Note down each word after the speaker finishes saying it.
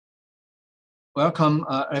Welcome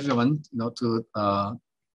everyone, to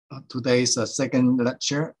today's second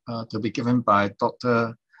lecture to be given by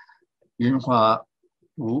Dr. Yunhua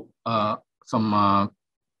Wu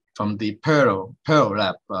from the Pearl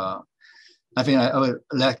Lab. I think I will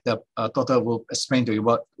let the Dr. Wu explain to you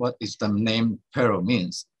what is the name Pearl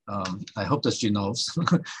means. I hope that she knows.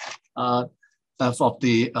 Of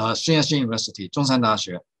the Xunyang University, 中山大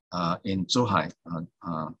学 in Zhuhai.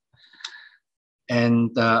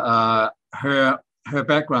 And her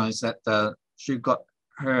background is that she got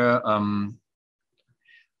her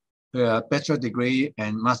bachelor degree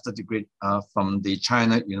and master degree from the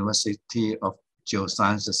China University of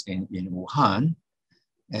Geosciences in Wuhan,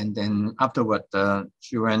 and then afterward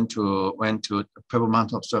she went to Purple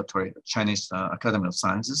Mountain Observatory, Chinese Academy of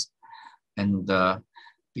Sciences, and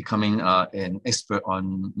becoming an expert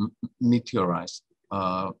on meteorites,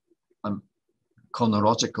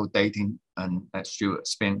 chronological dating, and that she will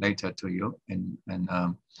explain later to you. And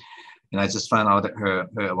I just found out that her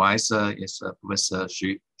advisor is Professor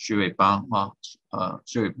Xu Weibao,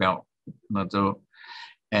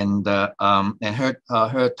 and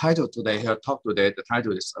her title today, her talk today, the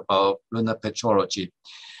title is about lunar petrology.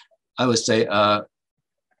 I would say a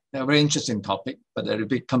very interesting topic, but a little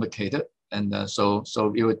bit complicated, and so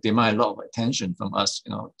it would demand a lot of attention from us,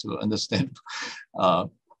 to understand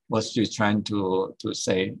what she's trying to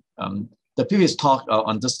say. The previous talk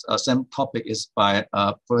on this same topic is by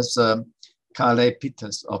Professor Carly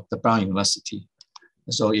Peters of the Brown University.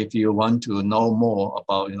 So if you want to know more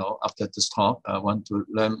about, after this talk, want to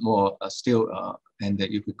learn more and that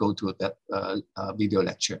you could go to that video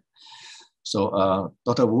lecture. So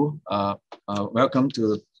Dr. Wu, welcome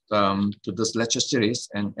to this lecture series,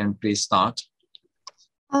 and please start.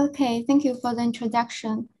 Okay, thank you for the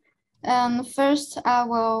introduction. First, I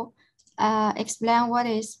will explain what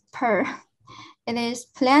is PER. It is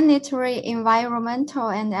Planetary Environmental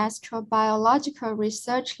and Astrobiological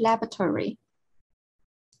Research Laboratory.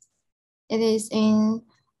 It is in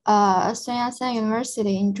Xunyang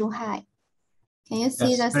University in Zhuhai. Can you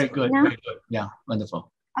see the very good, now? Very good. Yeah,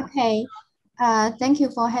 wonderful. Okay, thank you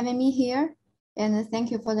for having me here, and thank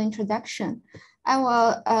you for the introduction. I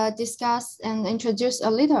will discuss and introduce a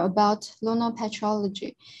little about lunar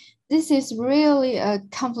petrology. This is really a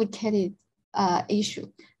complicated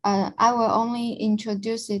issue. I will only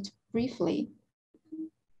introduce it briefly.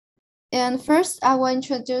 And first, I will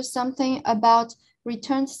introduce something about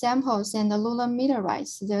returned samples and the lunar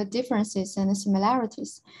meteorites, the differences and the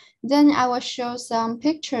similarities. Then I will show some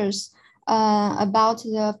pictures about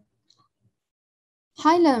the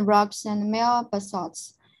highland rocks and male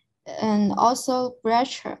basalts, and also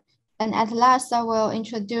breccia. And at last, I will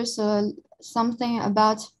introduce something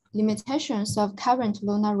about limitations of current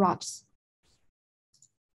lunar rocks.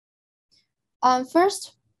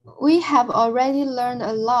 First, we have already learned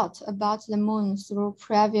a lot about the moon through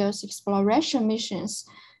previous exploration missions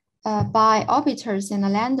by orbiters and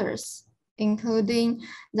landers, including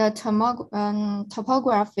the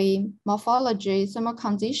topography, morphology, thermal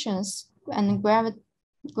conditions, and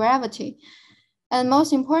gravity. And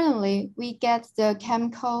most importantly, we get the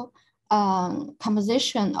chemical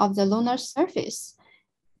composition of the lunar surface.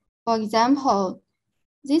 For example,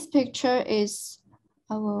 this picture is,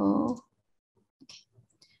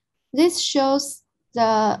 this shows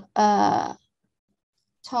the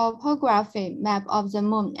topography map of the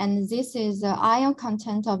moon, and this is the ion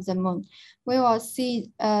content of the moon. We will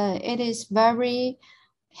see it is very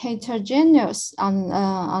heterogeneous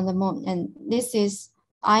on the moon, and this is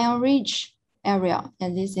ion-rich area,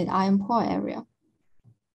 and this is ion-poor area.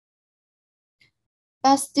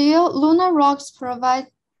 But still, lunar rocks provide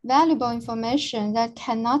valuable information that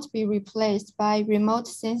cannot be replaced by remote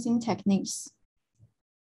sensing techniques.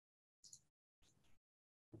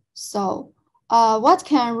 So, what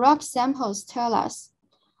can rock samples tell us?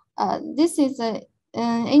 This is an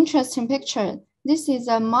interesting picture. This is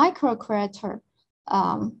a microcrater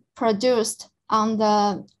produced on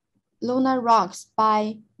the lunar rocks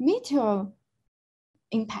by meteor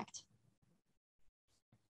impact.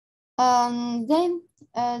 Then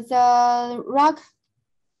the rock,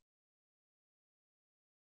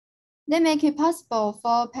 they make it possible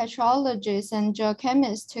for petrologists and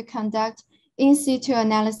geochemists to conduct in situ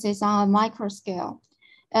analysis on a micro scale.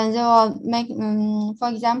 And they will make, for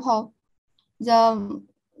example,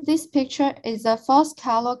 this picture is a false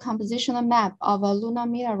color compositional map of a lunar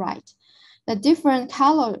meteorite. The different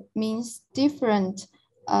color means different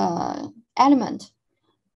element.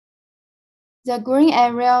 The green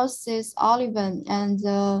areas is olivine, and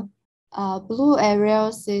the blue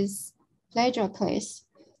areas is plagioclase.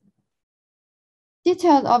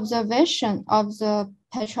 Detailed observation of the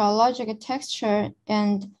petrologic texture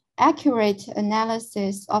and accurate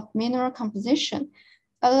analysis of mineral composition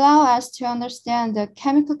allow us to understand the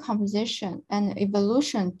chemical composition and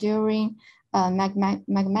evolution during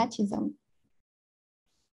magmatism.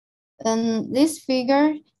 And this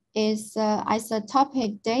figure is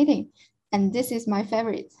isotopic dating, and this is my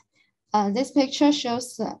favorite. This picture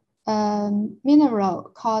shows a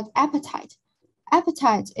mineral called apatite.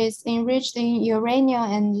 Apatite is enriched in uranium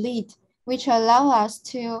and lead, which allow us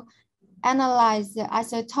to analyze the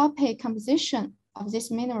isotopic composition of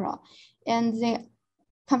this mineral. And the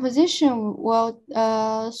composition will,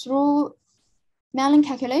 through mailing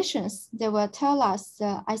calculations, they will tell us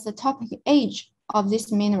the isotopic age of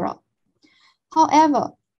this mineral.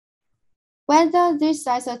 However, whether this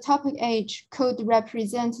isotopic age could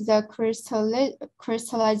represent the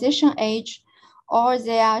crystallization age or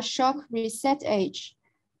their shock reset age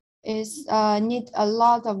is need a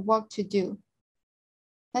lot of work to do.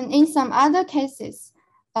 And in some other cases,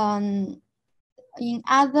 in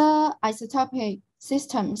other isotopic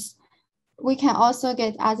systems, we can also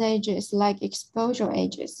get other ages like exposure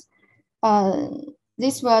ages.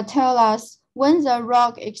 This will tell us when the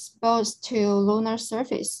rock exposed to lunar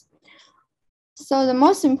surface. So the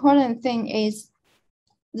most important thing is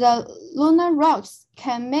the lunar rocks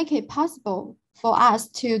can make it possible for us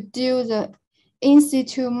to do the in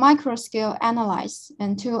situ microscale analysis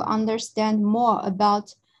and to understand more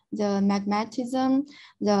about the magmatism,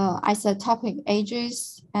 the isotopic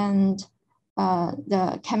ages, and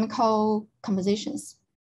the chemical compositions.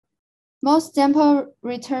 Most sample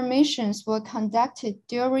return missions were conducted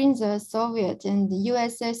during the Soviet and the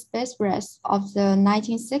USA space race of the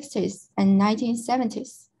 1960s and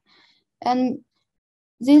 1970s. And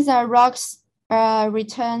these are rocks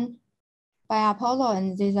returned by Apollo,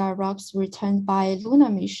 and these are rocks returned by Lunar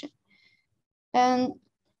mission. And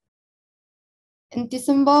in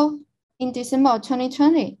December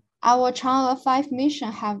 2020, our Chang'e 5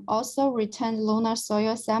 mission have also returned lunar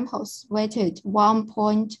soil samples weighted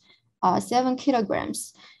 1.7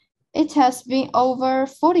 kilograms. It has been over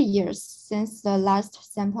 40 years since the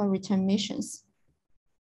last sample return missions.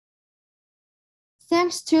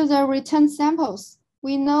 Thanks to the return samples,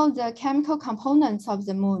 we know the chemical components of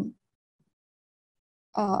the moon.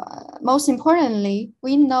 Most importantly,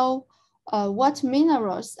 we know what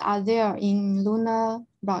minerals are there in lunar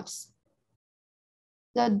rocks.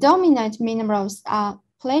 The dominant minerals are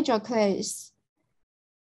plagioclase,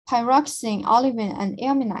 pyroxene, olivine, and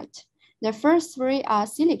ilmenite. The first three are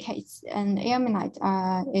silicates, and ilmenite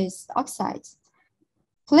is oxides.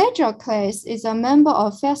 Plagioclase is a member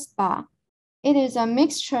of feldspar. It is a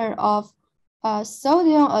mixture of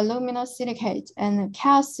sodium aluminum silicate and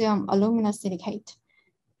calcium aluminum silicate.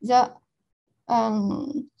 The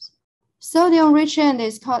sodium-rich end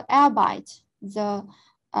is called albite. The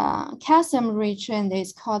calcium-rich end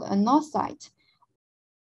is called anorthite.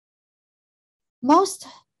 Most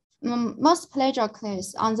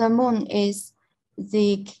plagioclase on the moon is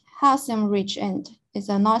the calcium-rich end, is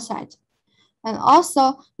anorthite. And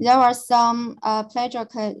also there are some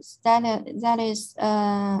plagioclase that is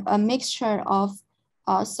a mixture of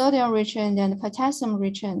sodium-rich end and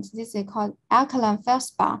potassium-rich end. This is called alkaline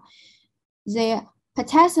feldspar. The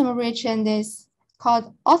potassium-rich end is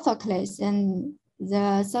called orthoclase, and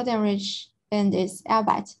the sodium-rich end is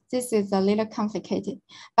albite. This is a little complicated,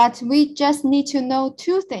 but we just need to know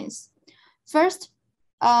two things. First,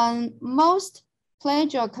 most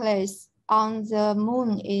plagioclase on the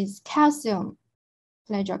moon is calcium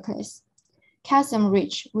plagioclase,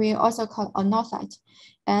 calcium-rich. We also call anorthite,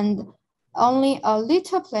 and only a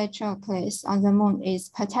little plagioclase on the moon is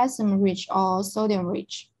potassium-rich or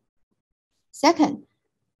sodium-rich. Second,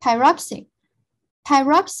 pyroxene.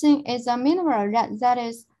 Pyroxene is a mineral that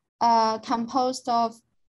is composed of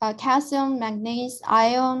calcium, manganese,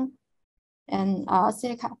 iron, and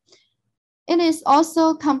silica. It is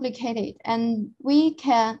also complicated, and we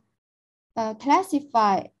can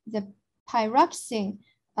classify the pyroxene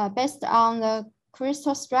based on the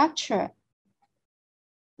crystal structure.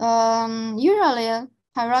 Usually,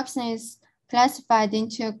 pyroxene is classified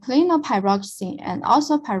into clinopyroxene and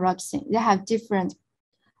also pyroxene. They have different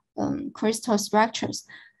crystal structures.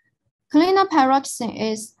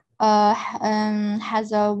 Clinopyroxene is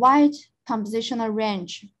has a wide compositional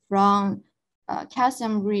range from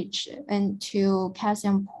calcium-rich into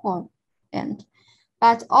calcium poor end.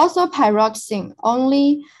 But also pyroxene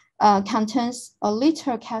only contains a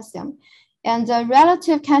little calcium, and the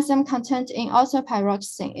relative calcium content in also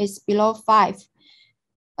pyroxene is below 5.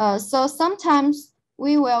 So sometimes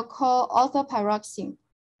we will call orthopyroxene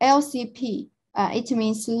LCP. It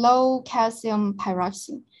means low calcium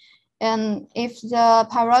pyroxene. And if the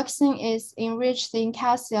pyroxene is enriched in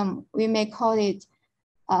calcium, we may call it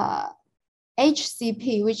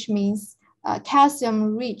HCP, which means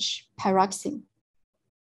calcium-rich pyroxene.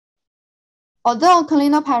 Although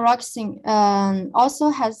clinopyroxene also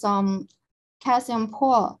has some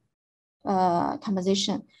calcium-poor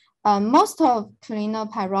composition, most of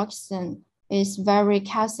clinopyroxene is very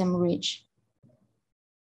calcium-rich,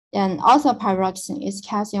 and also pyroxene is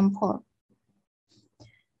calcium-poor.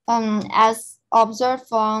 As observed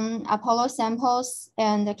from Apollo samples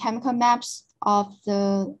and the chemical maps of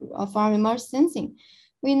from remote sensing,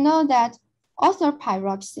 we know that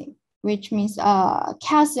orthopyroxene, which means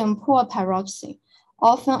calcium-poor pyroxene,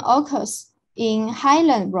 often occurs in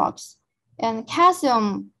highland rocks, and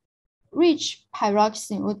calcium-rich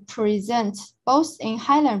pyroxene would present both in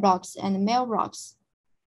highland rocks and male rocks.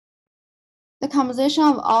 The composition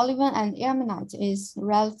of olivine and ilmenite is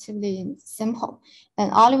relatively simple,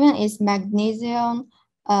 and olivine is magnesium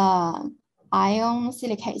ion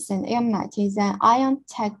silicates, and ilmenite is an iron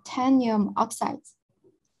titanium oxide.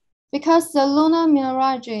 Because the lunar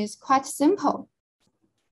mineralogy is quite simple,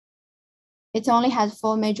 it only has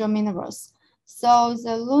 4 major minerals. So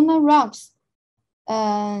the lunar rocks,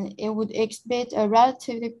 it would exhibit a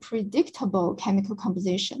relatively predictable chemical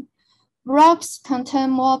composition. Rocks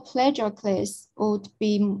contain more plagioclase would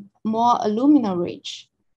be more alumina-rich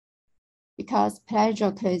because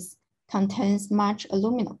plagioclase contains much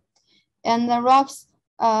aluminum. And the rocks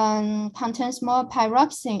contains more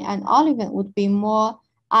pyroxene and olivine would be more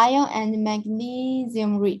iron and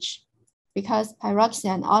magnesium-rich because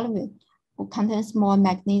pyroxene and olivine contains more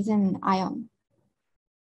magnesium and iron.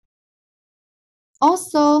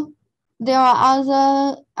 Also, there are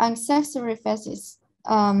other ancestry phases.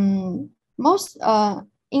 In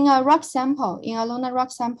a rock sample, in a lunar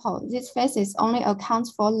rock sample, these phases only account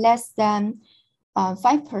for less than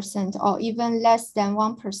 5% or even less than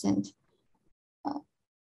 1%.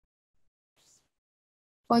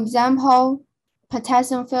 For example,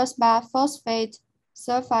 potassium feldspar, phosphate,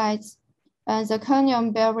 sulfides, and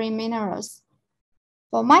zirconium-bearing minerals.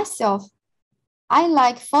 For myself, I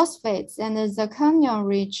like phosphates and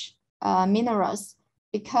zirconium-rich minerals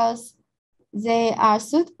because they are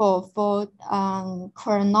suitable for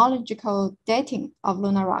chronological dating of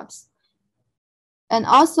lunar rocks. And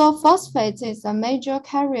also phosphate is a major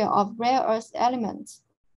carrier of rare earth elements.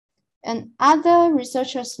 And other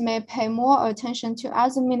researchers may pay more attention to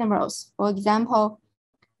other minerals, for example,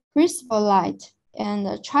 chrysolite and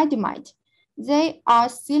tridymite. They are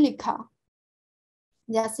silica.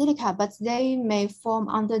 They are silica, but they may form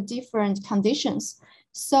under different conditions.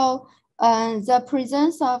 So the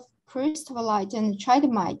presence of crystallite and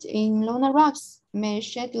tridymite in lunar rocks may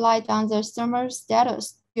shed light on the thermal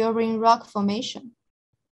status during rock formation.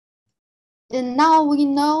 And now we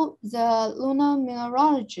know the lunar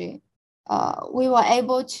mineralogy. We were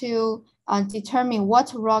able to determine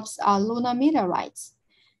what rocks are lunar meteorites.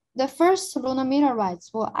 The first lunar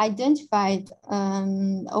meteorites were identified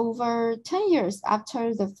over 10 years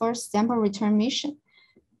after the first sample return mission.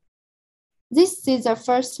 This is the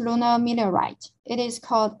first lunar meteorite. It is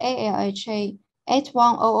called ALHA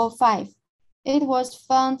 81005. It was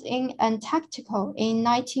found in Antarctica in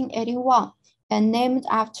 1981 and named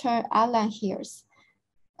after Alan Hills.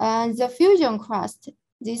 The fusion crust,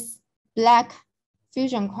 this black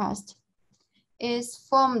fusion crust, is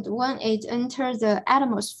formed when it enters the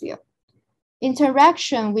atmosphere.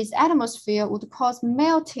 Interaction with atmosphere would cause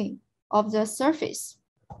melting of the surface.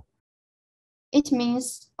 It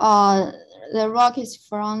means the rock is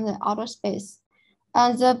from the outer space.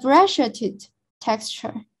 The brachiated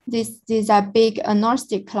texture, these are big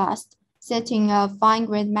anostic clusters set in a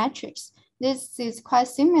fine-grained matrix. This is quite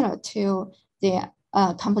similar to the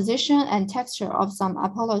composition and texture of some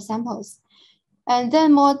Apollo samples. And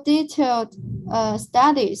then more detailed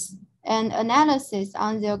studies and analysis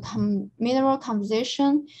on their mineral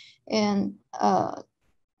composition and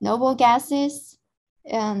noble gases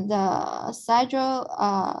and siderophile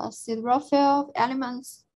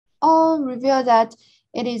elements all reveal that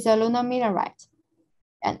it is a lunar meteorite.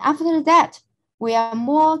 And after that, we are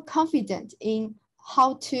more confident in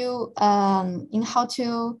how to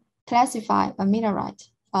classify a meteorite,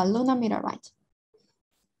 a lunar meteorite.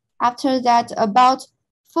 After that, about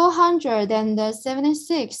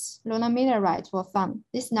 476 lunar meteorites were found.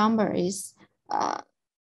 This number is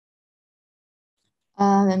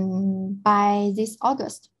by this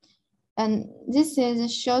August. And this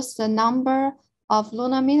shows the number of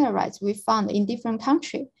lunar meteorites we found in different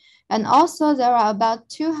countries. And also there are about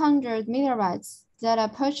 200 meteorites that are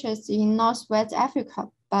purchased in Northwest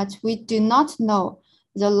Africa, but we do not know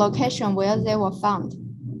the location where they were found.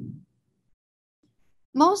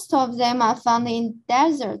 Most of them are found in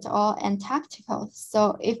desert or Antarctica.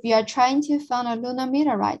 So if you are trying to find a lunar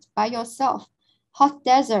meteorite by yourself, hot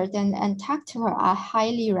desert and Antarctica are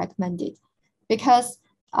highly recommended because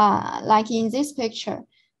like in this picture,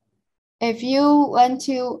 if you went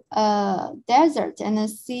to a desert and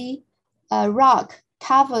see a rock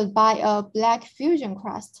covered by a black fusion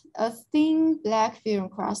crust, a thin black fusion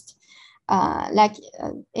crust,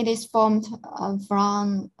 it is formed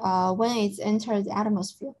from when it enters the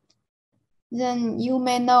atmosphere, then you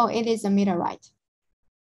may know it is a meteorite.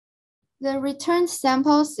 The returned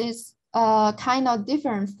samples is kind of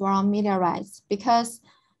different from meteorites because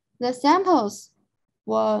the samples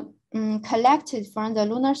were collected from the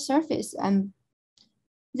lunar surface, and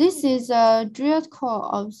this is a drilled core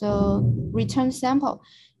of the return sample.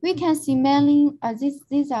 We can see mainly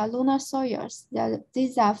these are lunar soils.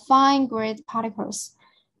 These are fine-grained particles.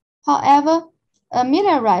 However,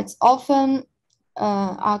 meteorites often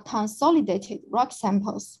are consolidated rock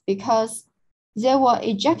samples because they were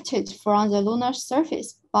ejected from the lunar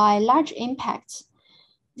surface by large impacts.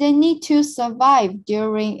 They need to survive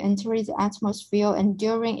during entering the atmosphere and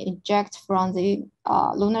during eject from the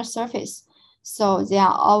lunar surface. So they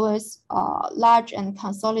are always large and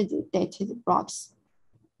consolidated rocks.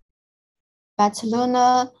 But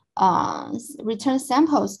lunar return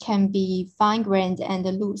samples can be fine-grained and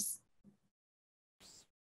loose.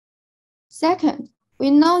 Second, we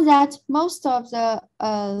know that most of the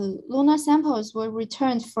lunar samples were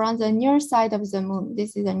returned from the near side of the moon.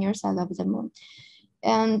 This is the near side of the moon.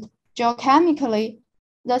 And geochemically,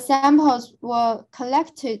 the samples were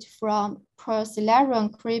collected from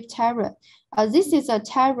Procellarum creep terrane. This is a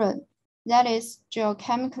terrane that is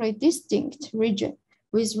geochemically distinct region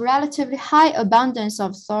with relatively high abundance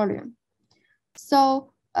of thorium.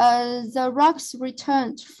 So the rocks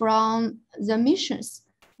returned from the missions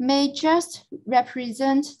may just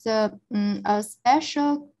represent the a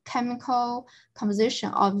special chemical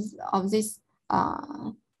composition of this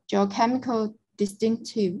geochemical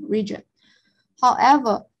distinctive region.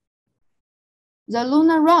 However, the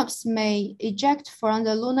lunar rocks may eject from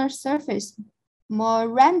the lunar surface more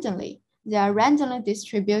randomly. They are randomly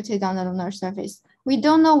distributed on the lunar surface. We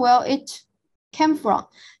don't know where it came from,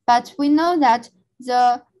 but we know that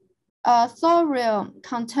the thorium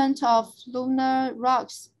content of lunar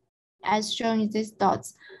rocks, as shown in these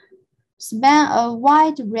dots, span a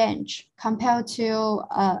wide range compared to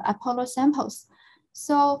Apollo samples.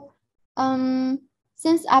 So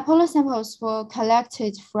since Apollo samples were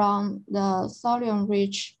collected from the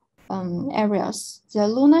thorium-rich areas, the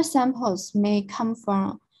lunar samples may come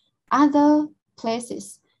from other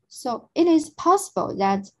places. So it is possible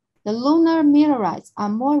that the lunar meteorites are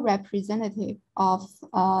more representative of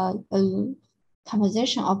the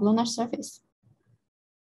composition of lunar surface.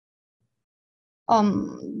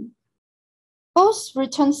 Both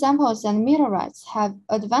return samples and meteorites have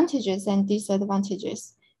advantages and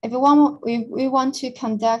disadvantages. If we want to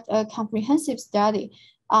conduct a comprehensive study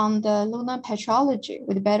on the lunar petrology,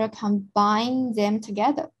 we'd better combine them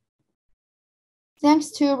together. Thanks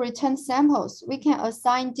to return samples, we can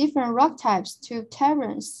assign different rock types to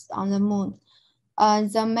terranes on the moon.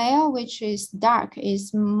 The male, which is dark,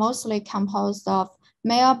 is mostly composed of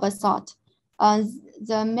male basalt.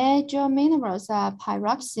 The major minerals are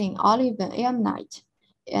pyroxene, olivine, ilmenite,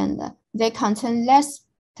 and they contain less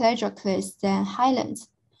plagioclase than highlands.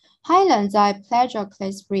 Highlands are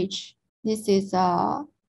plagioclase rich. This is a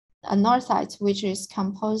northite, which is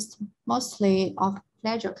composed mostly of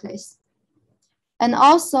plagioclase. And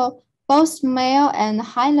also, both male and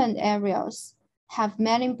highland areas have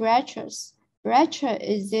many breccias. Breccia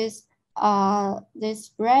is this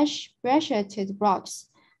brecciated rocks.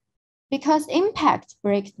 Because impact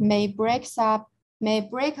may break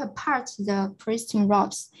apart the pristine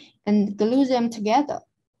rocks and glue them together,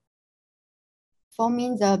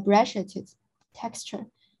 forming the brecciated texture.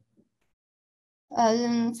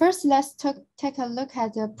 First, let's take a look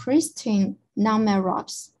at the pristine non-melt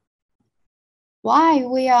rocks. Why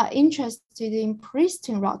we are interested in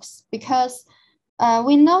pristine rocks? Because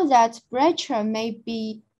we know that breccia may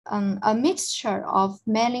be a mixture of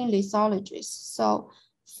many lithologies. So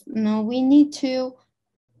we need to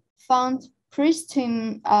find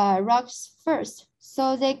pristine rocks first,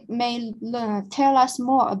 so they may tell us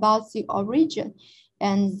more about the origin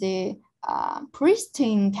and the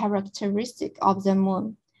pristine characteristic of the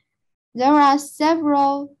moon. There are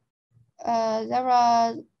several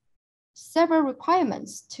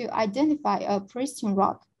requirements to identify a pristine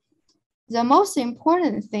rock. The most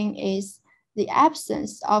important thing is the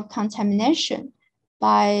absence of contamination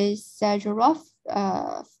by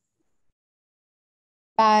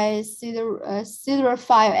by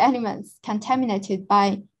siderophile elements contaminated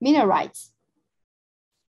by meteorites.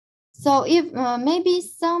 So if maybe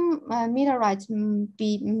some meteorites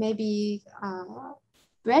may be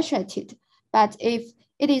restricted, but if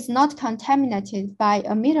it is not contaminated by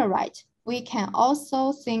a meteorite, we can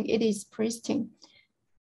also think it is pristine.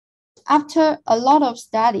 After a lot of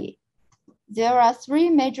study, there are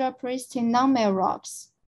three major pristine non-metal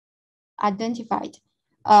rocks identified: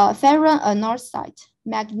 ferron anorthite,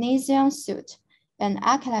 magnesium soot, and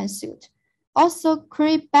alkaline soot. Also,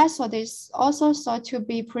 creep basalt is also thought to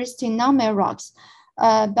be pristine non-metal rocks,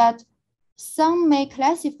 but some may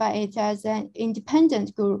classify it as an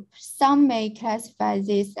independent group. Some may classify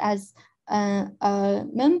this as a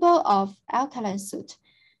member of alkaline soot.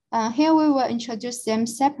 Here we will introduce them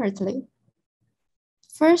separately.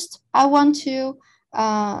 First, I want to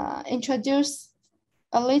introduce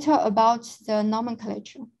a little about the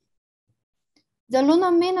nomenclature. The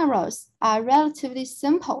lunar minerals are relatively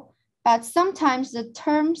simple, but sometimes the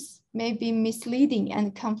terms may be misleading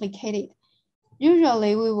and complicated.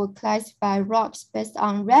 Usually, we will classify rocks based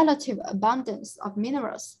on relative abundance of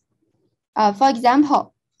minerals. For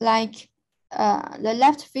example, like the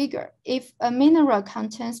left figure, if a mineral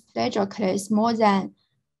contains plagioclase more than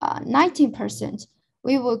 19%,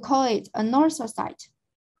 we will call it a anorthosite.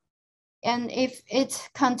 And if it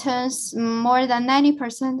contains more than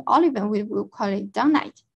 90% olivine, we will call it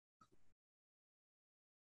dunite.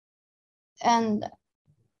 And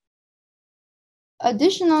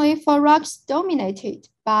additionally, for rocks dominated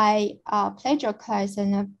by plagioclase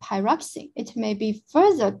and pyroxene, it may be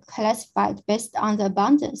further classified based on the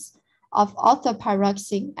abundance of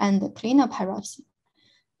orthopyroxene and clinopyroxene.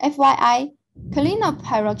 FYI,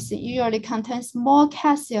 clinopyroxene usually contains more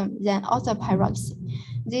calcium than orthopyroxene.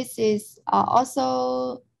 This is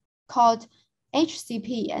also called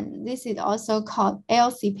HCP, and this is also called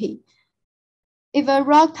LCP. If a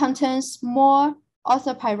rock contains more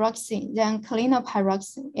orthopyroxene than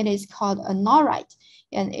clinopyroxene, it is called a norite.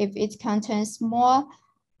 And if it contains more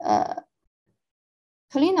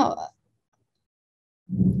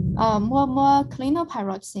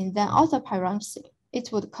clinopyroxene than orthopyroxene,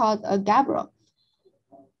 it would call a gabbro.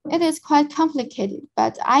 It is quite complicated,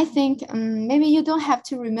 but I think maybe you don't have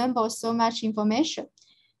to remember so much information.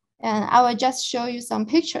 And I will just show you some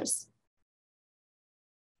pictures.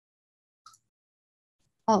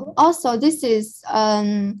 Oh, also, this is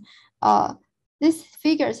these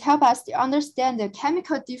figures help us to understand the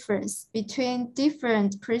chemical difference between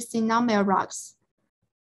different pristine non-metal rocks.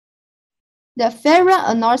 The ferron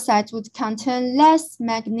anorthite would contain less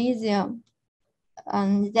magnesium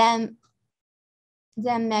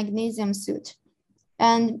than magnesium soot,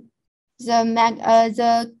 and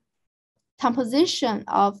the composition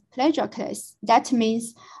of plagioclase, that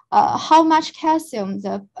means how much calcium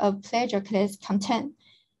the plagioclase contains.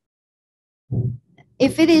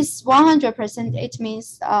 If it is 100%, it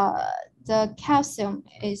means the calcium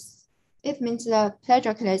is, it means the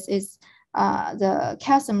plagioclase is the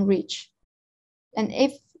calcium rich. And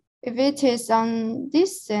if it is on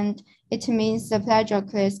this end, it means the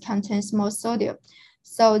plagioclase contains more sodium.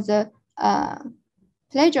 So the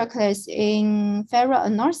plagioclase in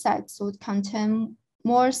ferron anorthite would contain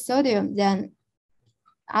more sodium than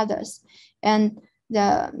others. And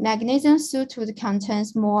the magnesium soot would contain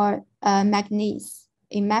more manganese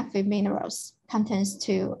in mafic minerals, contains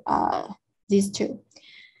these two.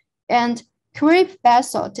 And creep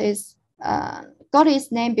basalt is got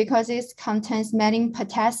its name because it contains many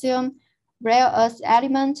potassium, rare earth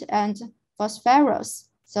element, and phosphorus.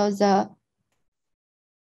 So the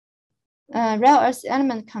rare earth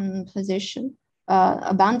element composition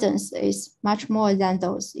abundance is much more than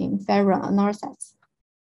those in ferron anorthites.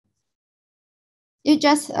 You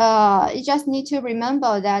just need to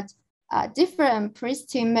remember that different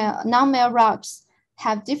pristine non-metal rocks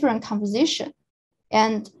have different composition,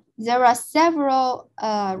 and there are several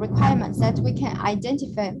requirements that we can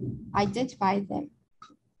identify them.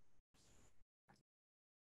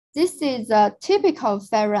 This is a typical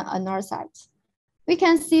ferron anorthite. We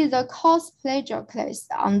can see the coarse plagioclase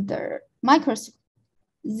under microscope.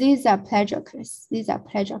 These are plagioclase.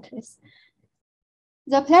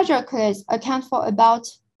 The plagioclase account for about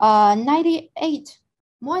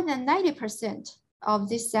more than 90% of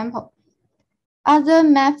this sample. Other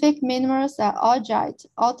mafic minerals are augite,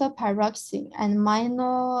 orthopyroxene, and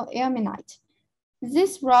monoilmenite.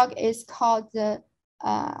 This rock is called the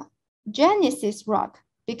Genesis rock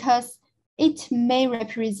because it may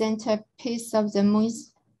represent a piece of the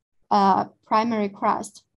moon's primary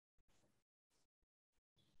crust.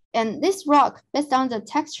 And this rock, based on the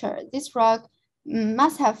texture, this rock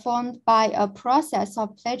must have formed by a process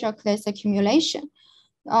of plagioclase accumulation.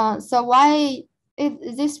 So why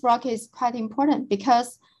this rock is quite important,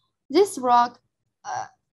 because this rock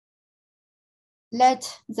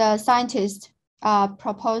let the scientists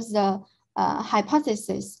propose the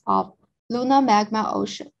hypothesis of lunar magma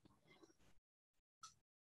ocean.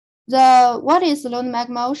 What is lunar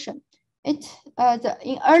magma ocean?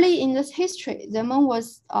 Early in this history, the moon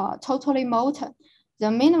was totally molten.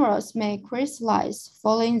 The minerals may crystallize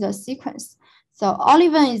following the sequence. So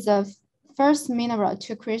olivine is the first mineral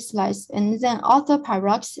to crystallize, and then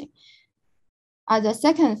orthopyroxene are the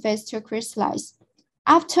second phase to crystallize.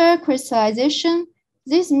 After crystallization,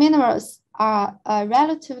 these minerals are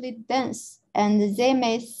relatively dense, and they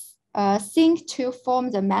may sink to form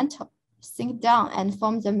the mantle, sink down and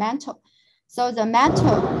form the mantle. So the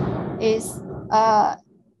mantle is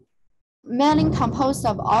mainly composed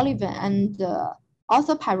of olivine and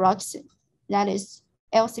orthopyroxene, that is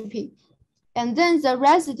LCP. And then the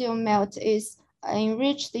residual melt is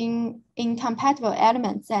enriched in incompatible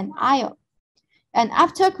elements and iron. And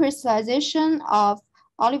after crystallization of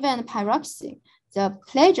olivine and pyroxene, the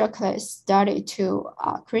plagioclase started to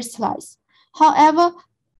crystallize. However,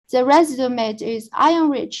 the residual melt is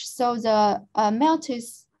iron-rich, so the melt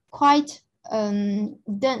is quite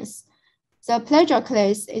dense. The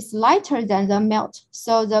plagioclase is lighter than the melt,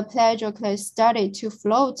 so the plagioclase started to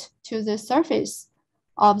float to the surface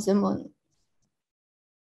of the moon.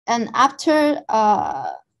 And after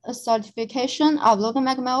solidification of lunar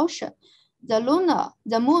magma ocean,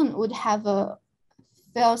 the moon would have a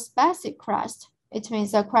feldspathic crust. It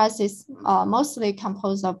means the crust is mostly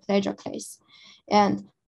composed of plagioclase. And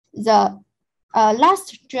the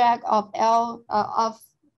last drag of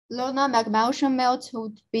lunar magma ocean melt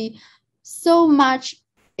would be so much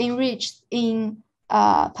enriched in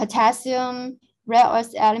potassium, rare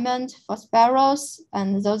earth element, phosphorus,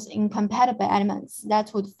 and those incompatible elements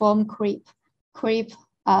that would form creep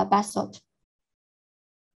basalt.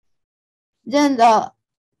 Then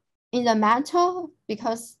in the mantle,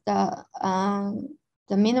 because the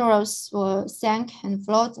minerals were sank and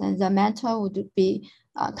float, and the mantle would be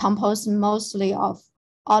composed mostly of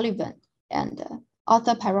olivine and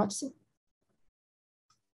orthopyroxene.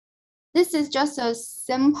 This is just a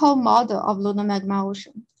simple model of lunar magma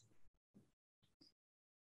ocean.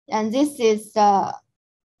 And this is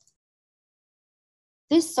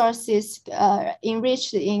this source is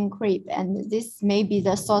enriched in creep, and this may be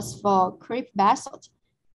the source for creep basalt.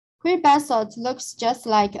 Creep basalt looks just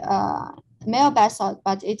like male basalt,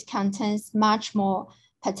 but it contains much more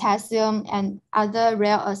potassium and other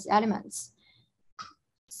rare earth elements.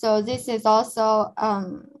 So this is also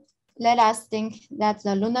let us think that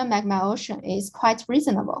the lunar magma ocean is quite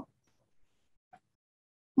reasonable.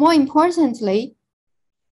 More importantly,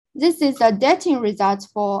 this is a dating result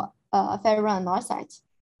for ferroanorthite.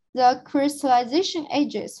 The crystallization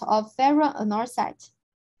ages of ferroanorthite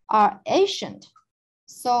are ancient,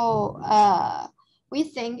 so we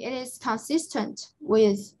think it is consistent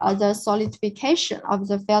with the solidification of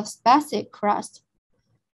the feldspathic crust.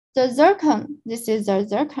 The zircon, this is the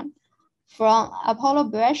zircon from Apollo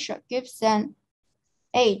Boetia, gives an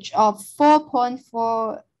age of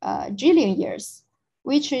 4.4 trillion years,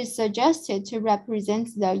 which is suggested to represent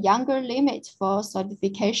the younger limit for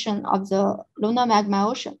solidification of the lunar magma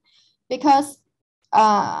ocean, because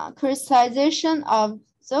crystallization of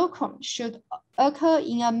zircon should occur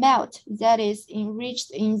in a melt that is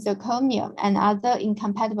enriched in zirconium and other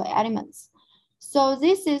incompatible elements. So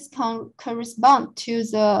this is correspond to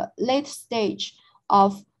the late stage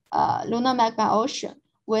of lunar magma ocean,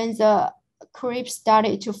 when the creep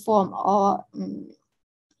started to form, or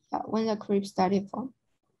when the creep started to form.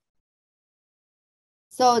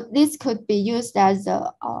 So this could be used as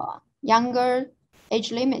a younger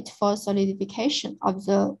age limit for solidification of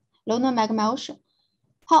the lunar magma ocean.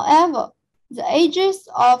 However, the ages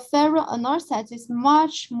of ferroanorthite is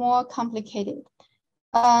much more complicated.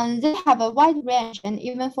 They have a wide range, and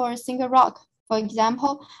even for a single rock, for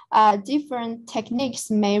example, different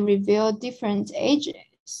techniques may reveal different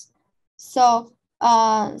ages. So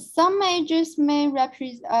some ages may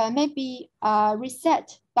be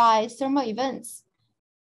reset by thermal events,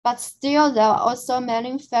 but still there are also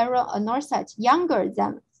many ferroanorthite younger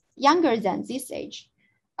than this age.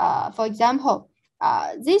 For example,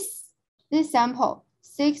 this sample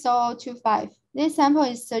 60025, this sample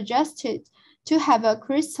is suggested to have a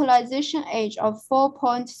crystallization age of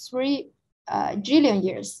 4.3 trillion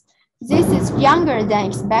years. This is younger than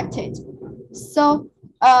expected. So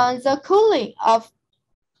the cooling of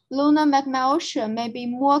lunar magma ocean may be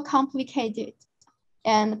more complicated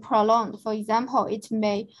and prolonged. For example, it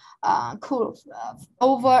may cool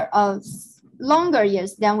over longer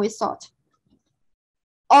years than we thought.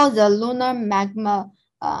 Or the lunar magma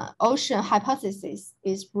ocean hypothesis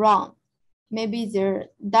is wrong. Maybe there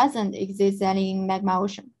doesn't exist any magma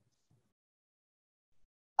ocean.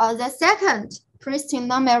 The second pristine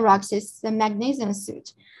non-metal rocks is the magnesium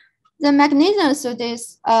soot. The magnesium soot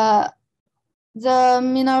is the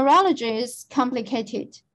mineralogy is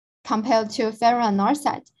complicated compared to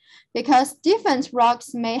ferronorthite because different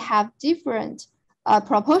rocks may have different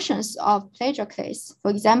proportions of plagioclase.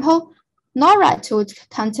 For example, norite would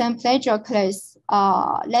contain plagioclase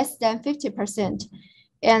less than 50%,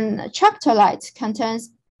 and tractolite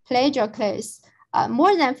contains plagioclase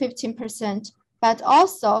more than 15%, but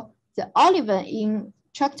also the olivine in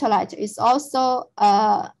tractolite is also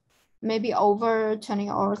maybe over 20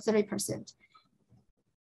 or 30%.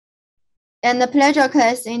 And the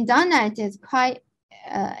plagioclase in dunite is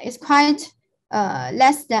quite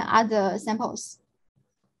less than other samples.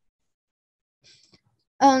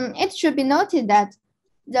 It should be noted that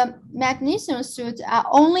the magnesium soot are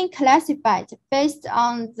only classified based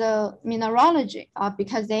on the mineralogy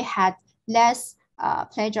because they had less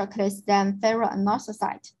plagioclase than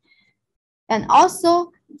ferronorthite. And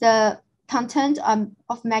also the content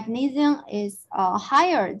of magnesium is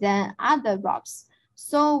higher than other rocks.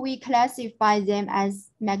 So we classify them as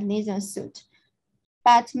magnesium soot.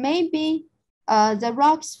 But maybe the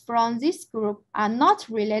rocks from this group are not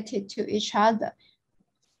related to each other.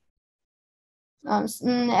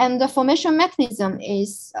 And the formation mechanism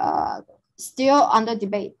is still under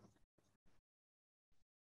debate.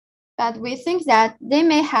 But we think that they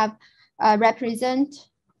may have represent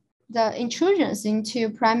the intrusions into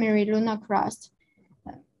primary lunar crust.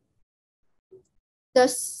 The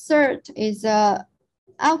third is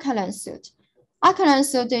alkaline soot. Alkaline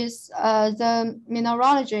soot is the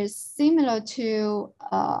mineralogy is similar to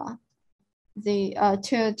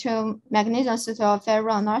magnesium soot or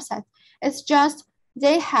ferronorthite. It's just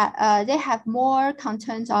they have more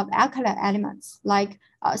content of alkaline elements like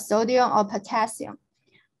sodium or potassium.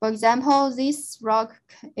 For example, this rock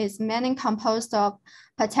is mainly composed of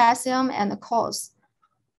potassium and coals.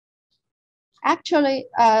 Actually,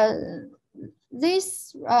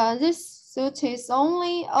 this soot is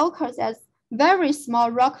only occurs as very small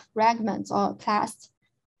rock fragments or clasts.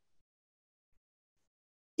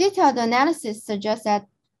 Detailed analysis suggests that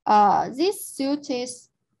this soot is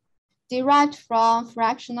derived from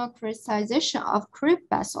fractional crystallization of creep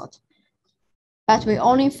basalt, but we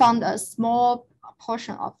only found a small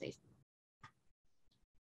portion of this.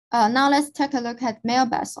 Now let's take a look at male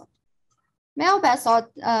basalt. Male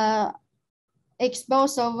basalt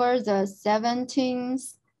exposed over the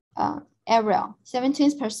 17th area,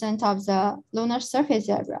 17% of the lunar surface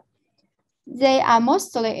area. They are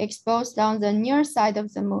mostly exposed on the near side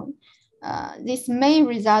of the moon. This may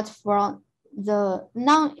result from the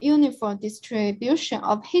non-uniform distribution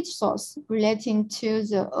of heat source relating to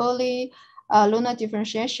the early lunar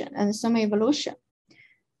differentiation and semi-evolution.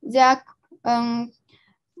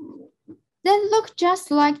 They look just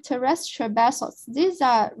like terrestrial basalts. These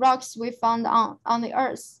are rocks we found on the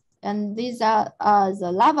Earth, and these are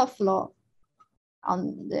the lava flow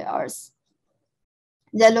on the Earth.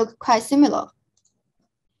 They look quite similar.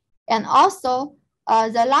 And also,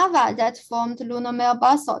 the lava that formed lunar male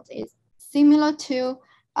basalt is similar to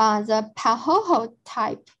the Pahoho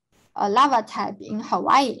type, lava type in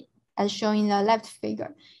Hawaii, as shown in the left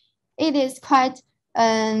figure. It is quite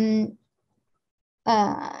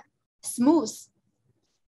smooth,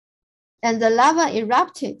 and the lava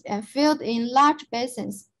erupted and filled in large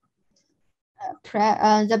basins.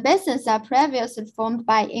 The basins are previously formed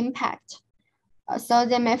by impact, so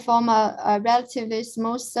they may form a relatively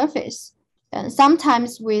smooth surface, and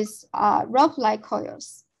sometimes with rope-like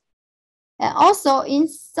coils. And also in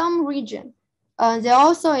some region, there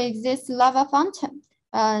also exists lava fountain,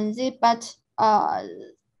 but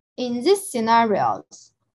in these scenarios,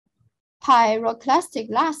 pyroclastic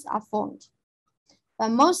lasts are formed. But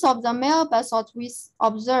most of the male basalt we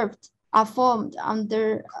observed are formed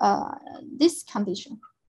under this condition.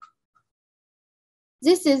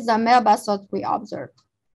 This is the male basalt we observed.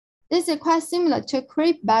 This is quite similar to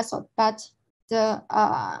creep basalt, but the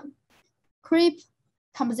creep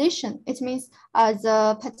composition, it means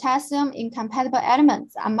the potassium incompatible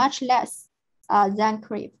elements are much less than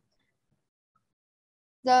creep.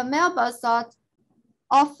 The male basalt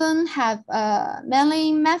often have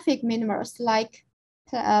mainly mafic minerals like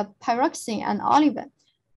pyroxene and olivine.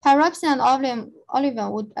 Pyroxene and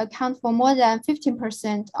olivine would account for more than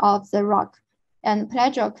 15% of the rock, and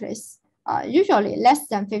plagioclase usually less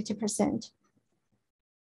than 50%.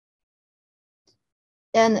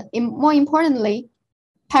 And more importantly,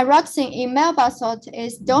 pyroxene in male basalt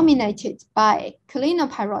is dominated by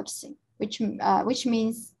clinopyroxene, which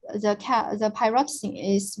means the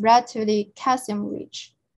pyroxene is relatively calcium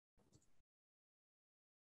rich.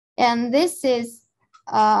 And this is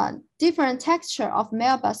a different texture of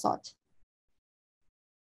male basalt.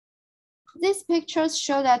 These pictures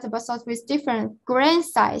show that the basalt with different grain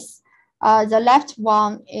size. The left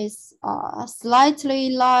one is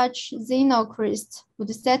slightly large xenocrystal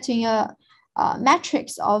with set in a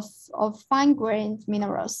matrix of fine-grained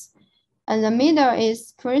minerals. And the middle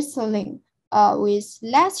is crystalline with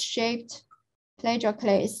less shaped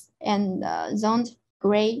plagioclase and zoned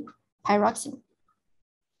gray pyroxene.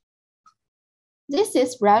 This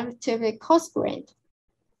is relatively coarse-grained.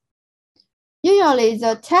 Usually,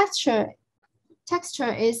 the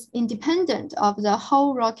texture is independent of the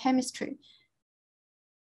whole rock chemistry.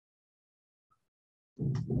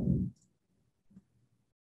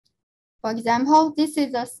 For example, this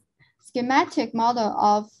is a schematic model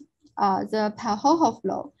of the Pahoho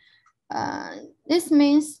flow. This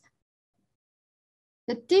means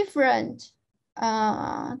the different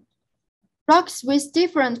rocks with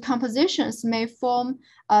different compositions may form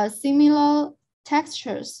similar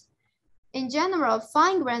textures. In general,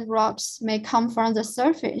 fine-grained rocks may come from the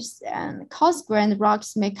surface, and coarse-grained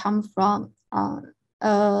rocks may come from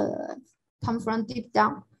deep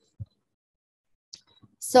down.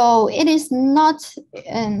 So it is not.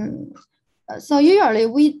 So usually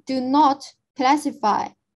we do not classify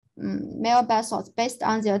male basalts based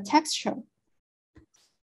on their texture.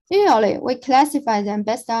 Usually we classify them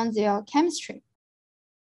based on their chemistry.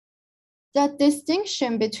 The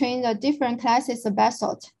distinction between the different classes of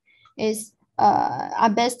basalt are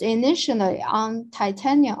based initially on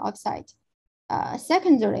titanium oxide,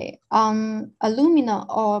 secondary on aluminum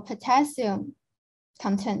or potassium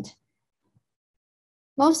content.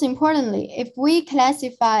 Most importantly, if we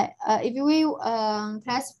classify the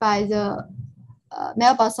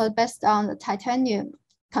male basalt based on the titanium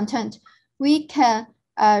content, we can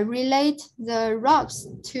relate the rocks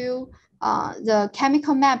to the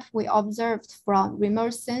chemical map we observed from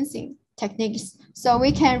remote sensing techniques. So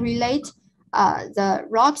we can relate the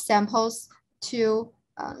rock samples to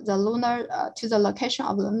the location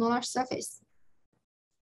of the lunar surface.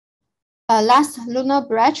 Last, lunar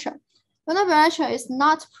breccia. Lunar breccia is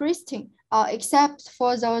not pristine except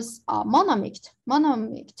for those monomicte.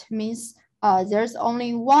 Monomicte means there's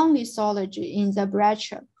only one lithology in the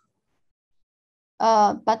breccia.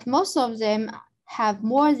 But most of them have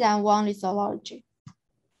more than one lithology.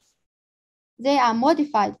 They are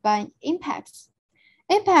modified by impacts.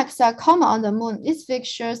 Impacts are common on the moon. This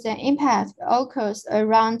figures an impact occurs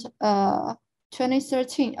around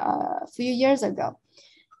 2013, a few years ago.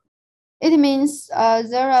 It means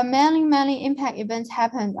there are many impact events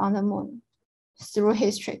happened on the moon through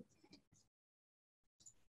history.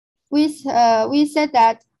 We said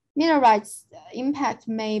that meteorites impact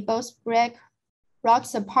may both break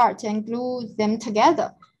rocks apart and glue them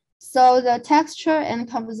together. So the texture and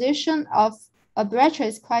composition of a breccia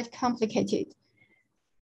is quite complicated.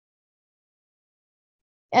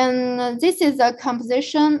 And this is a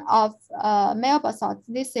composition of male basalt.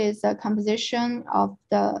 This is a composition of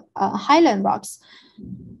the highland rocks.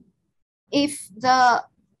 If the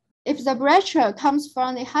breccia comes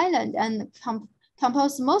from the highland and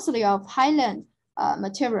composed mostly of highland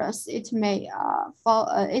materials, it may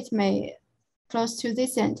close to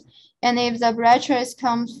this end. And if the breccia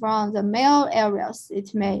comes from the male areas,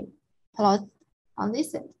 it may plot on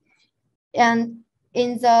this end. And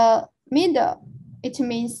in the middle, it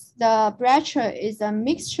means the breccia is a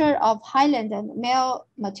mixture of highland and male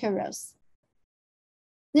materials.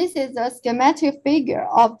 This is a schematic figure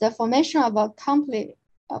of the formation of a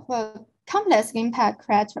complex impact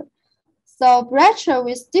crater. So breccia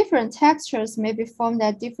with different textures may be formed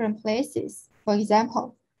at different places. For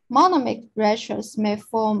example, monomic breccias may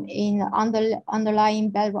form in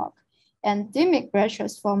underlying bedrock, and dimic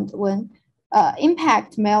breccias formed when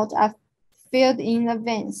impact melt are filled in the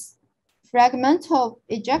veins. Fragmental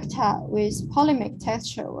ejecta with polymic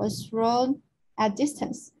texture was thrown at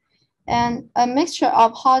distance, and a mixture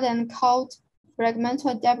of hot and cold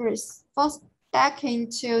fragmental debris forced back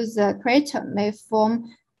into the crater may form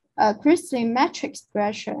a crystalline matrix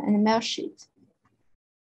breccia and melt sheet.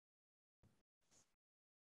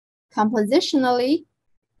 Compositionally,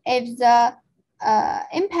 if the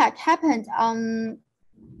impact happened on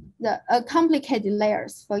the complicated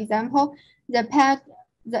layers, for example, the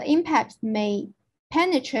impact may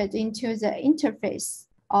penetrate into the interface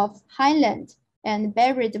of highland and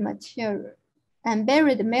buried male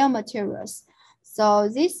materials. So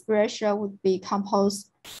this breccia would be composed,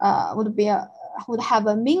 would have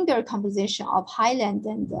a mingled composition of highland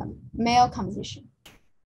and male composition.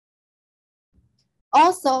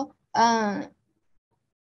 Also, a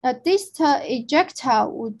distal ejecta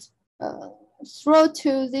would throw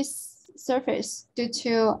to this surface due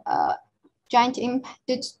to giant impact,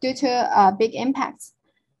 due to big impacts.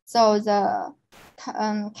 So the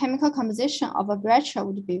chemical composition of a breccia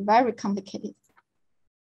would be very complicated.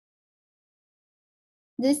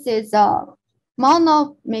 This is a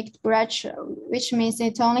monomiced breccia, which means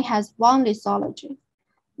it only has one lithology.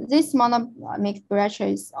 This monomiced breccia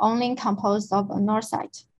is only composed of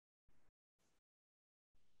anorthite.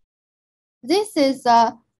 This is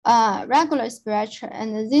a regular breccia,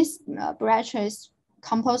 and this breccia is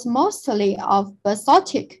composed mostly of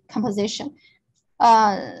basaltic composition.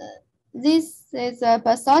 This is a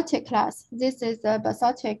basaltic class. This is a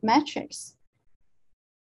basaltic matrix.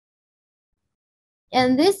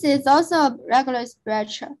 And this is also a regular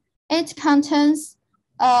breccia. It contains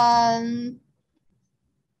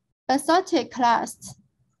basaltic clast,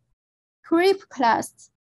 creep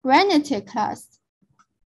clast, granitic clast.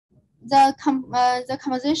 The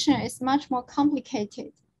composition is much more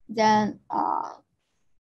complicated than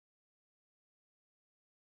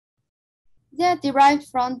they are derived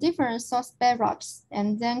from different source bedrocks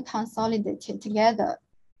and then consolidated together.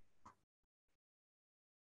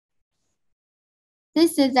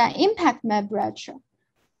 This is an impact melt breccia.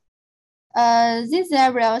 These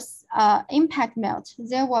areas impact melt.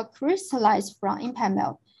 They were crystallized from impact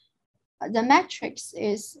melt. The matrix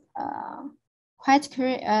is quite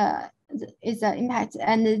clear, is an impact,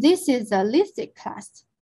 and this is a lithic clast.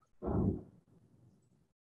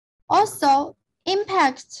 Also,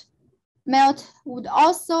 impact melt would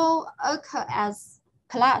also occur as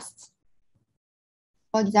clasts.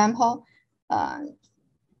 For example,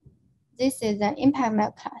 this is an impact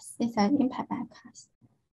melt class. This is an impact melt class.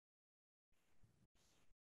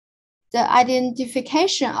 The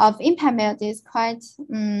identification of impact melt is quite,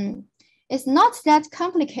 it's not that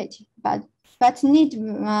complicated, but need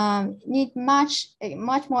much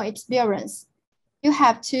more experience. You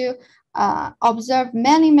have to observe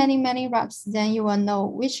many rocks, then you will know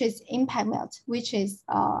which is impact melt, which is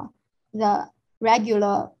the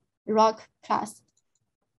regular rock class.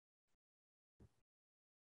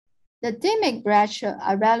 The dimic breccia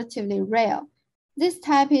are relatively rare. This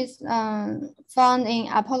type is found in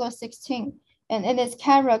Apollo 16, and it is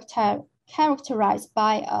characterized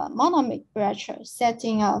by a monomic breccia set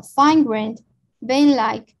in a fine-grained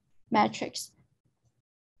vein-like matrix.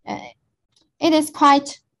 It is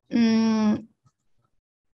quite rare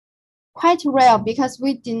because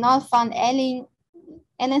we did not find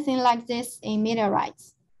anything like this in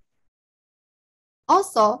meteorites.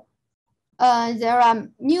 Also, there are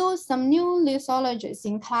some new lithologies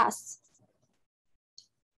in class.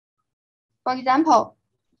 For example,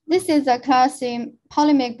 this is a class in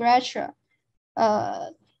polymic breccia.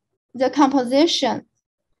 The composition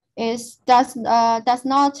does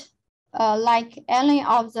not like any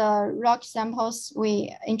of the rock samples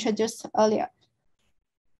we introduced earlier.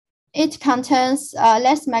 It contains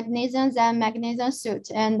less magnesium than magnesium soot,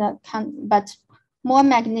 and but more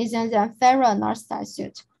magnesium than ferroanorthite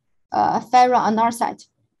soot, ferroanorthite.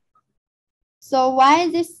 So why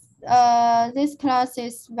this class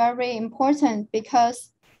is very important?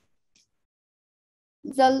 Because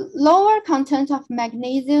the lower content of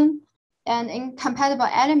magnesium and incompatible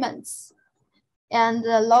elements and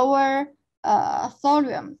the lower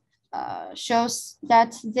thorium shows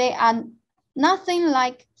that they are nothing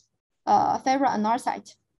like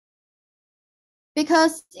ferroanorthite.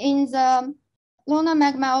 Because in the lunar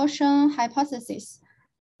magma ocean hypothesis,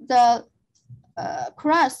 the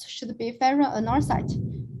crust should be ferroanorthite.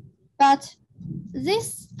 But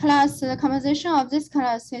this class, the composition of this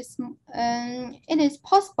class is, it is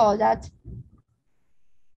possible that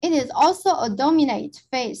it is also a dominant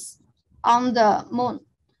phase on the moon.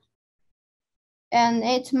 And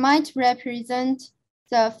it might represent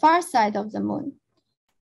the far side of the moon.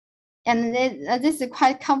 And this is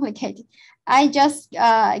quite complicated. I just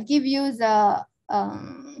give you the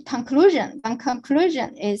conclusion. And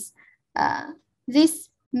conclusion is this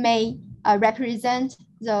may represent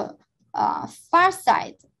the far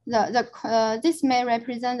side. This may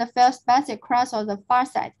represent the feldspathic crust of the far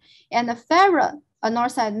side, and the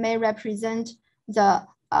ferroanorthite may represent the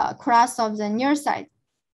crust of the near side.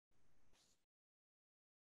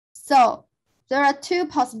 So there are two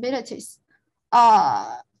possibilities.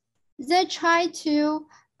 They try to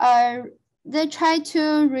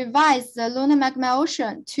revise the lunar magma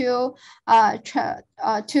ocean to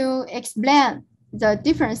explain the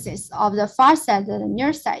differences of the far side and the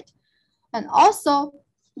near side. And also,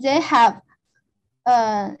 they have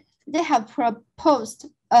proposed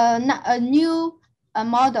a new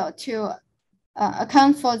model to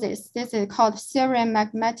account for this. This is called serial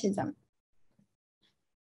magnetism.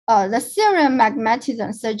 The serial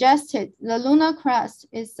magnetism suggested the lunar crust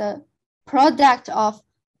is a product of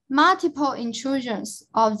multiple intrusions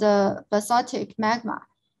of the basaltic magma,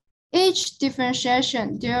 each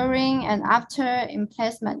differentiation during and after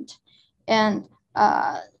emplacement, and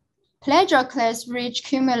plagioclase ridge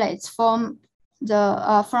cumulates from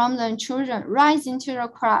the intrusion rise into the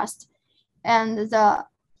crust, and the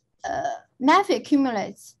mafic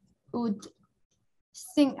cumulates would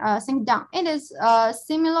sink down. It is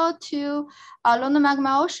similar to lunar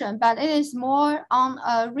magma ocean, but it is more on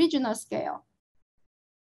a regional scale.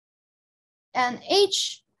 And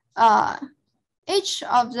each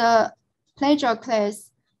of the plagioclase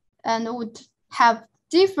and would have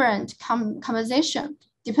different composition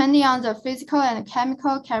depending on the physical and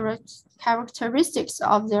chemical characteristics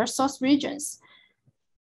of their source regions.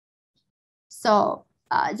 So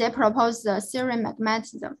they propose the serial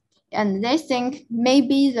magnetism, and they think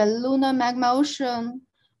maybe the lunar magma ocean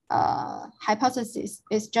hypothesis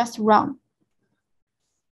is just wrong.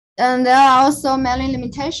 And there are also many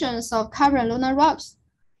limitations of current lunar rocks.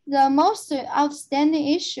 The most outstanding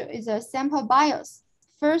issue is the sample bias.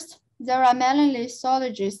 First, there are many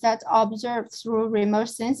lithologies that are observed through remote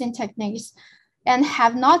sensing techniques and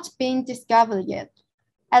have not been discovered yet.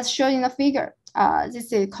 As shown in the figure,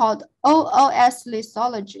 this is called OOS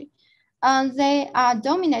lithology. And they are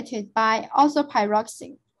dominated by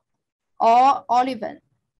orthopyroxene or olivine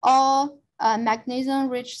or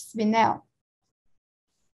magnesium-rich spinel.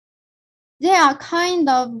 They are kind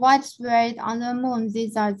of widespread on the moon.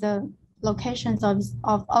 These are the locations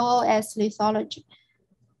of OOS lithology.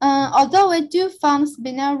 Although we do find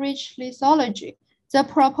spinel-rich lithology, the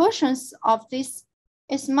proportions of this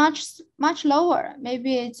is much lower.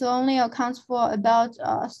 Maybe it only accounts for about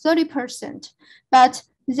 30%, but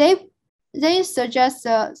they suggest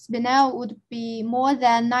the spinel would be more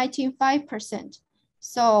than 95%.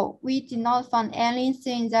 So we did not find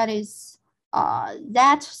anything that is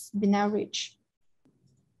that spinel rich.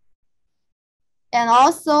 And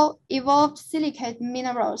also, evolved silicate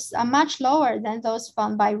minerals are much lower than those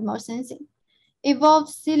found by remote sensing. Evolved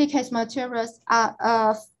silicate materials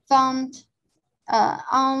are found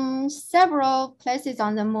on several places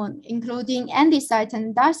on the moon, including andesite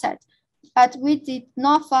and dacite, but we did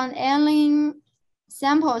not find any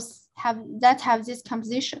samples that have this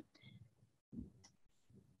composition.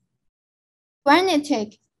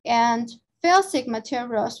 Granitic and felsic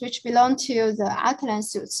materials, which belong to the alkaline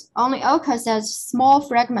suits, only occurs as small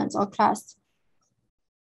fragments or clusters.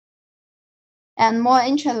 And more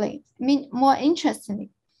interestingly,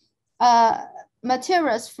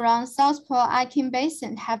 materials from South Pole Akin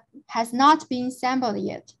Basin has not been sampled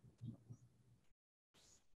yet.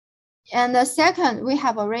 And the second, we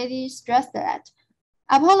have already stressed that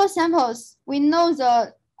Apollo samples, we know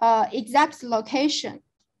the exact location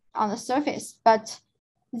on the surface, but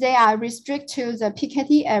they are restricted to the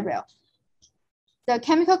PKT area. The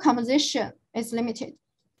chemical composition is limited.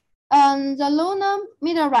 The lunar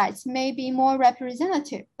meteorites may be more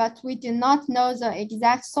representative, but we do not know the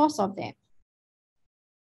exact source of them.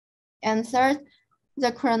 And third,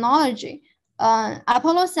 the chronology.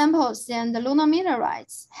 Apollo samples and the lunar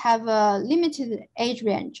meteorites have a limited age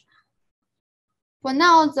range. For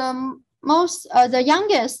now, the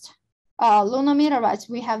youngest lunar meteorites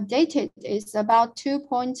we have dated is about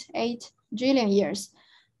 2.8 trillion years.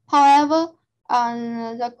 However,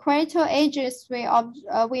 the crater ages we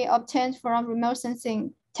obtained from remote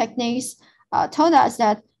sensing techniques told us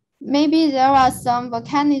that maybe there are some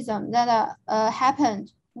volcanism that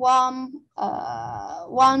happened 1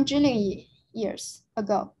 trillion years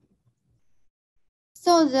ago.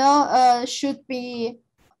 So there should be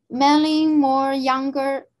many more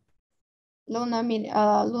younger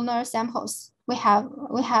lunar samples we have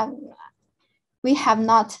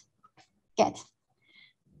not get.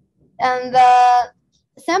 And the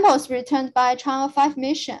samples returned by Chang'e 5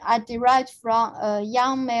 mission are derived from a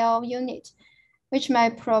young male unit, which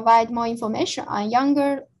might provide more information on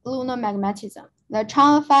younger lunar magnetism. The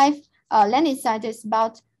Chang'e 5 landing site is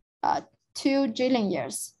about 2 trillion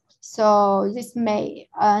years. So this may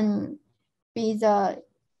be the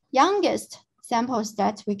youngest samples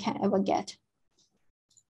that we can ever get.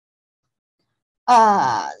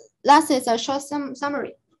 Last is a short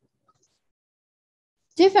summary.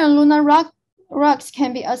 Different lunar rocks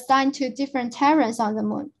can be assigned to different terrains on the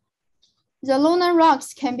moon. The lunar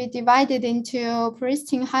rocks can be divided into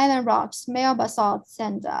pristine highland rocks, male basalts,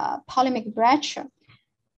 and polymic breccia.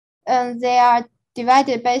 And they are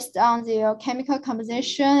divided based on their chemical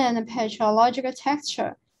composition and petrological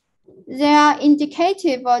texture. They are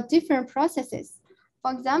indicative of different processes.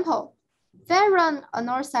 For example, ferron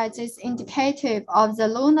anorthite is indicative of the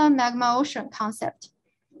lunar magma ocean concept.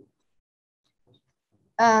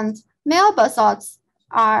 And male basalts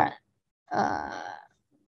are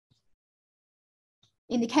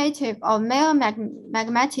indicative of male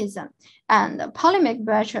magmatism, and polymic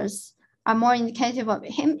breccias are more indicative of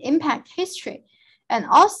impact history. And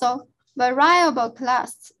also, variable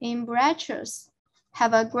clasts in breccias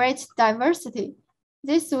have a great diversity.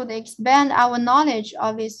 This would expand our knowledge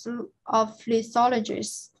of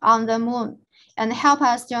lithologies on the moon and help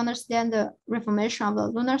us to understand the reformation of the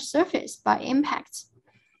lunar surface by impact.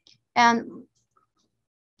 And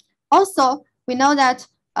also, we know that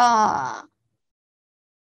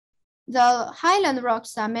the highland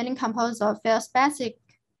rocks are mainly composed of feldspathic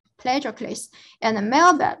plagioclase, and the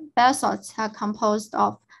male basalts are composed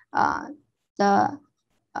of the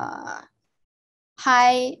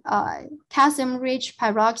high calcium-rich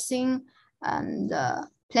pyroxene and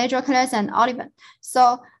plagioclase and olivine.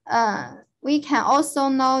 So we can also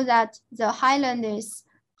know that the highland is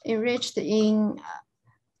enriched in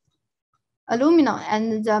aluminum,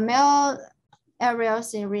 and the male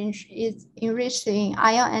areas is enriched in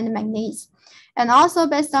iron and manganese. And also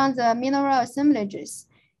based on the mineral assemblages,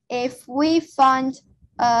 if we find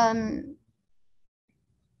something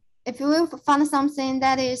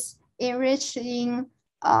that is enriched in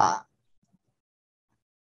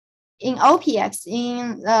OPX,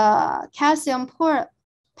 in calcium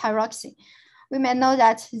pyroxene, we may know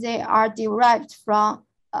that they are derived from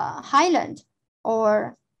highland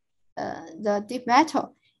or the deep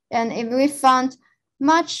metal. And if we found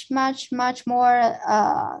much more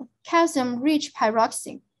calcium-rich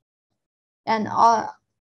pyroxene and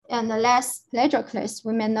less plagioclase,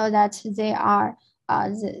 we may know that they are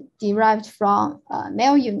derived from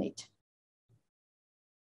male unit.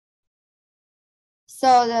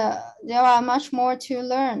 So there are much more to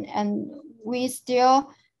learn, and we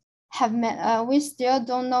still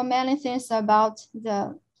don't know many things about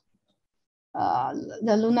the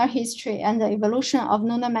lunar history and the evolution of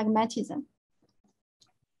lunar magmatism.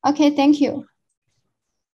 Okay, thank you.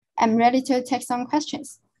 I'm ready to take some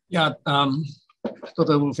questions. Yeah,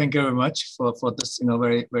 Dr. Wu, thank you very much for this,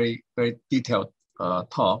 very detailed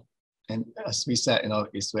talk. And as we said,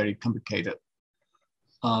 it's very complicated.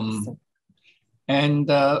 And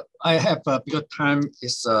I have because time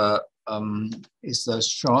is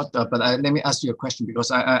short, but let me ask you a question, because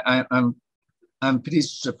I'm pretty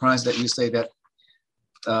surprised that you say that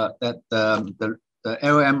the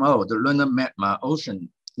LMO, the lunar magma ocean,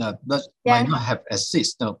 might not have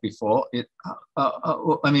existed before.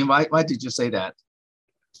 I mean, why did you say that?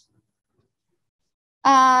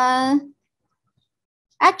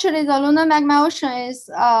 Actually, the lunar magma ocean is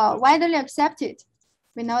widely accepted.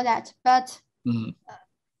 We know that, but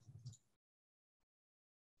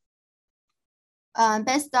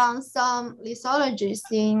based on some lithologies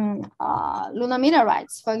in lunar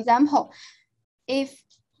meteorites, for example, if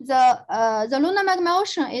the lunar magma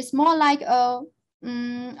ocean is more like a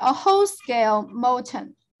whole scale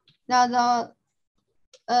molten, now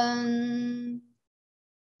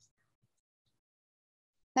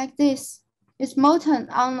like this, it's molten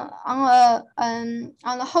on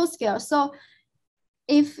a whole scale. So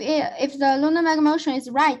if the lunar magma ocean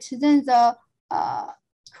is right, then the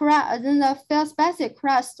feldspathic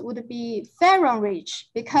crust would be ferron rich,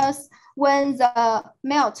 because when the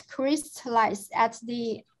melt crystallizes at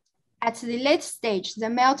the late stage, the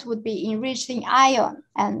melt would be enriched in iron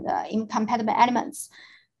and incompatible elements.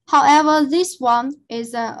 However, this one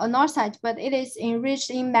is an anorthite, but it is enriched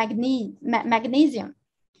in magnesium.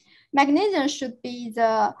 Magnesium should be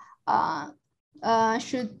the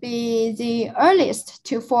earliest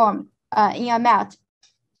to form in a melt.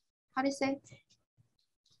 How do you say?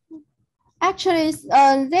 Actually,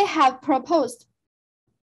 they have proposed.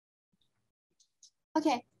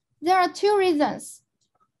 Okay, there are two reasons.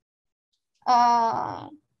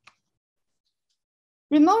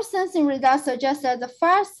 Remote sensing results suggest that the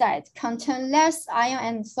far side contain less iron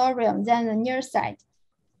and thorium than the near side,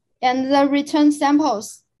 and the return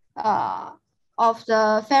samples of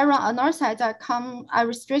the ferron anorthite are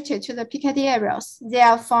restricted to the PKD areas. They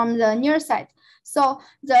are from the near side. So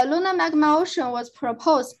the lunar magma ocean was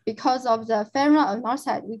proposed because of the ferron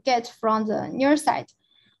anorthite we get from the near side.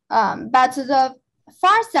 But the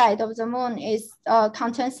far side of the moon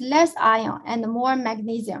contains less iron and more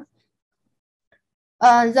magnesium.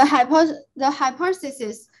 the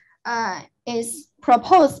hypothesis is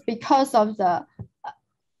proposed because of the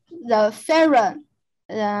ferron,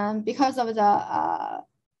 because of the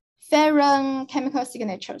ferron chemical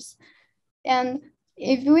signatures. And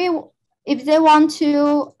if they want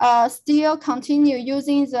to still continue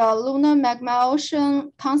using the lunar magma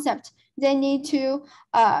ocean concept, they need to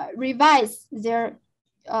revise the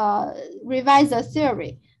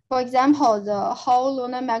theory. For example, the whole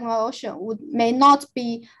lunar magma ocean may not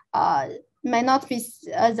be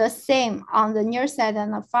the same on the near side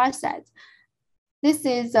and the far side. This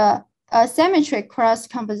is a symmetric cross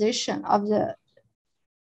composition of the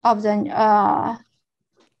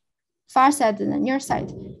far side and the near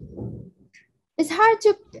side. It's hard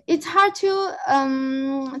to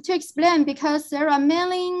explain because there are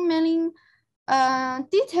many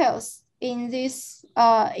details in this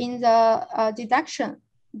in the deduction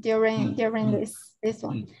during this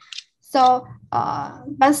one. So,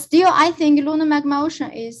 but still, I think lunar magma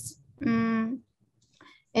ocean is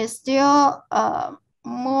still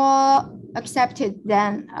more accepted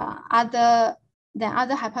than other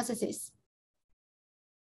hypotheses.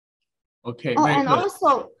 Okay. Oh, and good.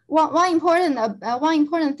 Also one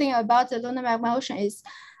important thing about the lunar magma ocean is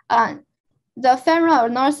the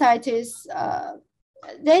ferronorthite is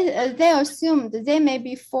they assumed they may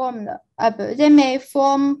be formed they may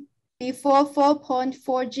form before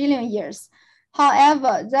 4.4 trillion years.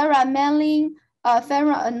 However, there are many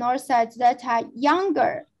ferronorthites that are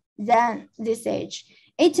younger than this age.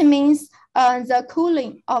 It means the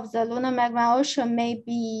cooling of the lunar magma ocean may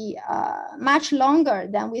be much longer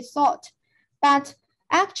than we thought. But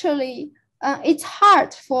actually, it's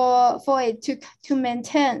hard for it to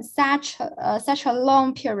maintain such a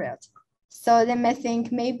long period. So they may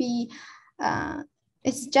think maybe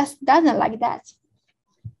it just doesn't like that.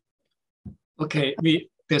 Okay,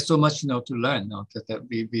 there's so much to learn. That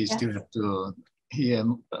we still have to hear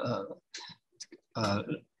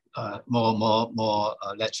more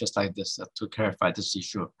lectures like this to clarify this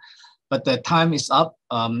issue. But the time is up,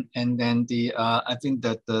 and then I think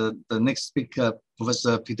that the next speaker,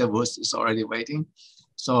 Professor Peter Woods, is already waiting.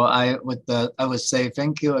 So I would say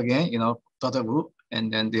thank you again, Dr. Wu,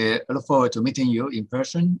 and then I look forward to meeting you in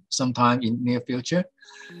person sometime in near future.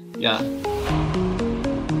 Yeah.